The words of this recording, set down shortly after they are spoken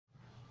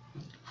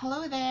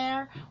Hello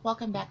there!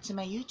 Welcome back to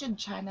my YouTube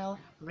channel,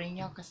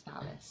 Rainiel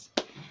Castales.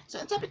 So,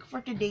 ang topic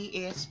for today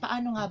is,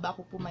 paano nga ba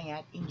ako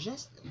pumayat in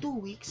just 2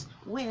 weeks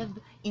with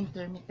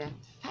intermittent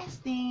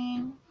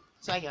fasting?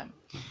 So, ayun.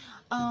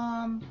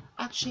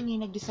 Actually,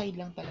 nag-decide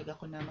lang talaga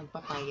ako na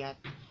magpapayat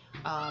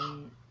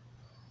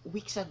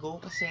weeks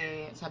ago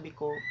kasi sabi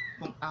ko,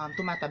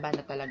 tumataba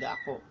na talaga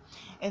ako.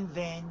 And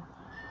then,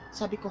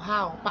 sabi ko,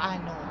 how?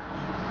 Paano?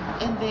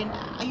 And then,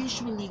 I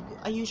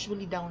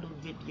usually download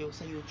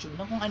videos sa YouTube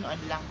na kung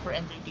ano-ano lang for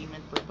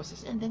entertainment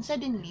purposes. And then,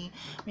 suddenly,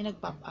 may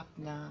nag-pop up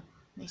na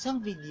isang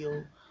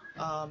video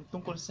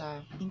tungkol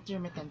sa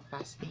intermittent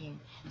fasting.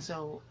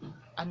 So,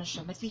 ano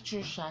siya,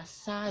 na-feature siya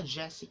sa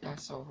Jessica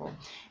Soho.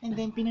 And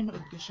then,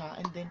 pinanood ko siya.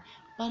 And then,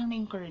 parang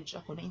na-encourage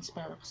ako,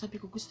 na-inspire ako. Sabi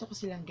ko, gusto ko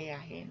silang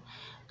gayahin.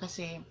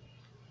 Kasi,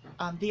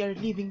 they are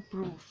living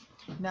proof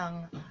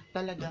ng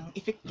talagang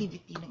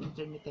effectivity ng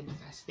intermittent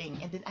fasting.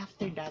 And then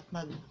after that,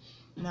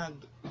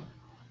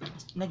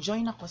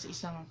 nag-join ako sa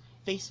isang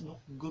Facebook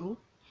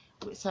group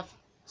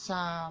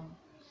sa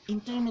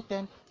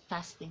Intermittent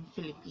Fasting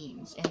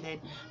Philippines. And then,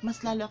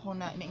 mas lalo ako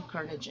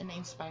na-encourage and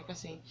na-inspire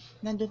kasi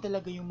nandun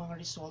talaga yung mga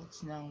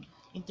results ng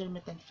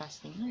intermittent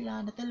fasting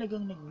nila na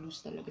talagang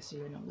nag-lose talaga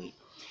sila ng weight.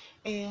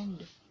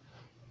 And,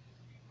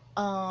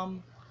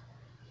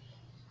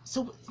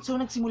 So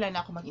nagsimula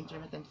na ako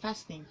mag-intermittent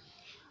fasting.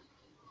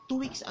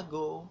 2 weeks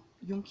ago,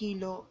 yung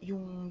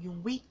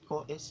weight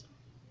ko is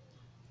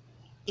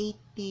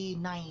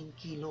 89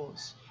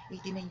 kilos.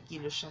 89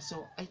 kilos siya.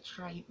 So, I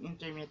tried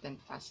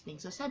intermittent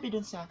fasting. So, sabi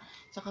dun sa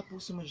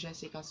kapuso mo,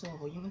 Jessica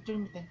Soho, yung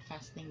intermittent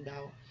fasting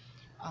daw,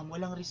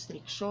 walang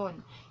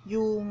restriction.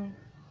 Yung,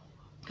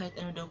 kahit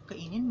ano daw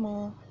kainin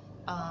mo,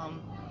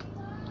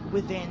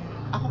 within,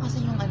 ako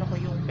kasi yung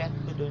bet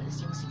ko doon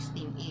is yung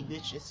 16-8,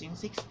 which is yung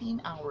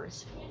 16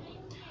 hours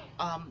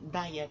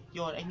diet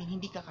yon. I mean,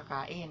 hindi ka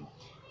kakain.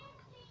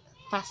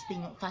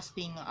 Fasting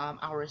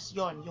hours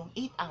yon. Yung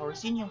 8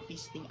 hours, yun yung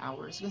feasting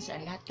hours. Kung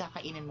saan lahat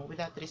kakainin mo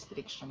without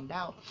restriction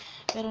daw.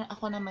 Pero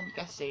ako naman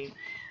kasi,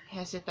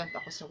 hesitant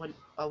ako sa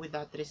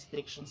without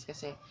restrictions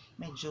kasi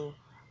medyo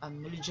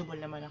knowledgeable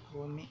naman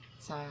ako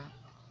sa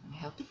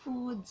healthy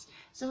foods.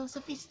 So, sa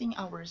feasting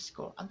hours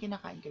ko, ang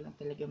kinakain ko lang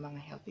talaga mga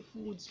healthy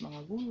foods,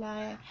 mga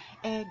gulay,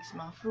 eggs,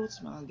 mga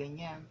fruits, mga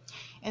ganyan.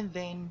 And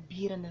then,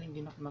 bihira na lang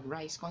din ako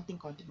mag-rice,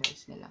 konting-konting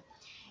rice na lang.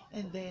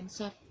 And then,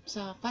 sa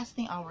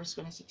fasting hours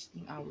ko na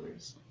 16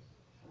 hours,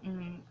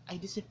 I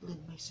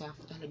disciplined myself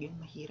talaga yung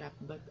mahirap,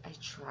 but I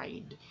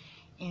tried.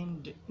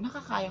 And,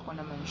 nakakaya ko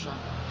naman siya.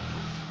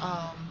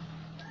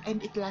 And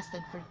it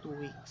lasted for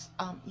 2 weeks.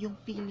 Yung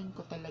feeling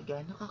ko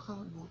talaga,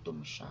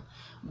 nakakagutom siya.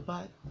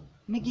 But,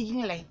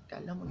 nagiging light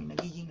ka. Alam mo yun,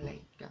 nagiging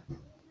light ka.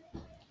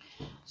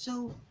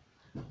 So,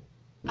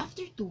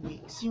 after 2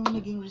 weeks, yung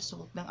naging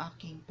result ng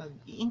aking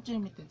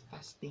pag-intermittent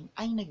fasting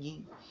ay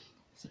naging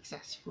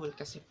successful.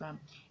 Kasi from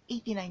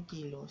 89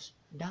 kilos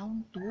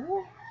down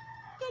to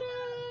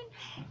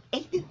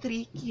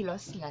 83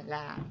 kilos na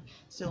lang.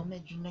 So,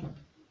 medyo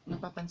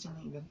napapansin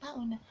ng ibang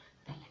tao na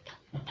talagang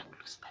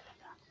nag-lose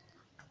talaga.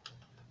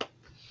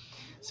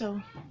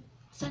 So,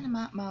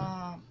 sana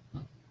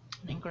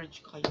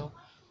na-encourage ko kayo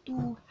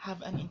to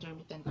have an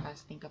intermittent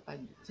fasting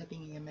kapag sa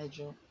tingin niya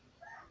medyo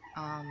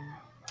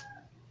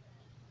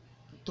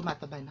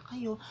tumataba na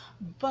kayo.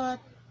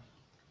 But,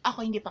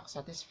 ako hindi pa ako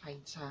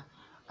satisfied sa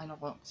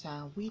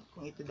sa weight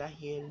kong ito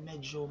dahil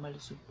medyo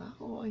malusog pa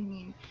ako. I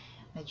mean,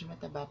 medyo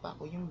mataba pa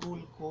ako. Yung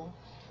goal ko,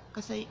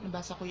 kasi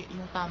nabasa ko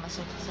yung tama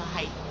sa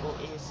height ko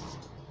is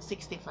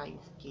 65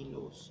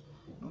 kilos.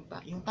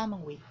 Yung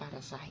tamang weight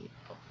para sa height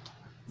ko.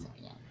 So,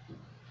 ayan.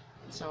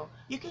 So,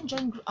 you can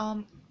join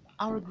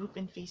our group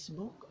in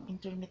Facebook,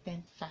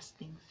 Intermittent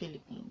Fasting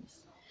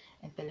Philippines.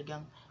 And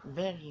talagang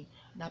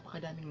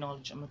napakadaming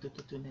knowledge ang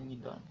matututunan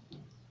niyo doon.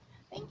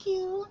 Thank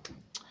you!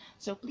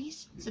 So,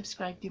 please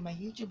subscribe to my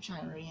YouTube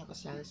channel, Rainiel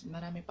Castales.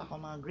 Marami pa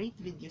akong mga great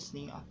videos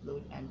na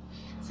i-upload. And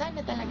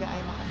sana talaga ay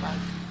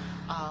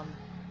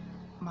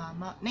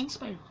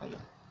na-inspire kayo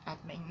at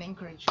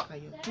na-encourage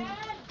kayo to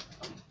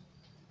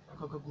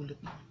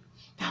kagagulat na.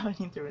 Tawag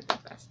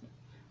intermittent fasting.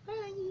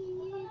 Bye!